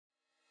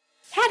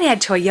Haddad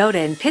Toyota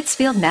in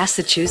Pittsfield,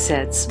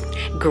 Massachusetts.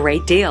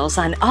 Great deals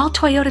on all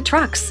Toyota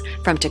trucks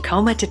from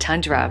Tacoma to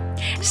Tundra.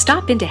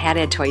 Stop into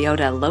Haddad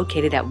Toyota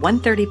located at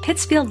 130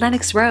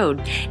 Pittsfield-Lenox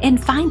Rd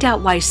and find out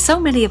why so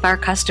many of our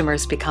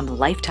customers become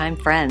lifetime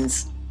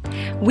friends.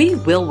 We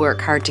will work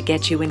hard to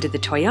get you into the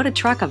Toyota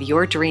truck of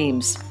your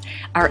dreams.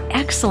 Our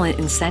excellent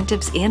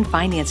incentives and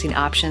financing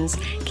options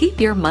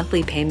keep your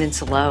monthly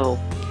payments low.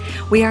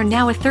 We are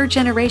now a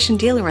third-generation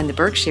dealer in the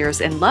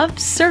Berkshires and love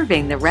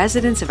serving the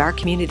residents of our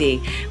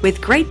community with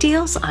great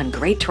deals on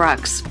great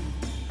trucks.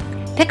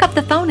 Pick up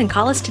the phone and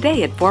call us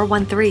today at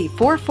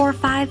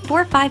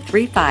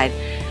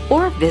 413-445-4535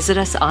 or visit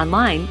us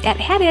online at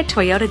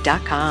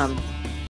haddadtoyota.com.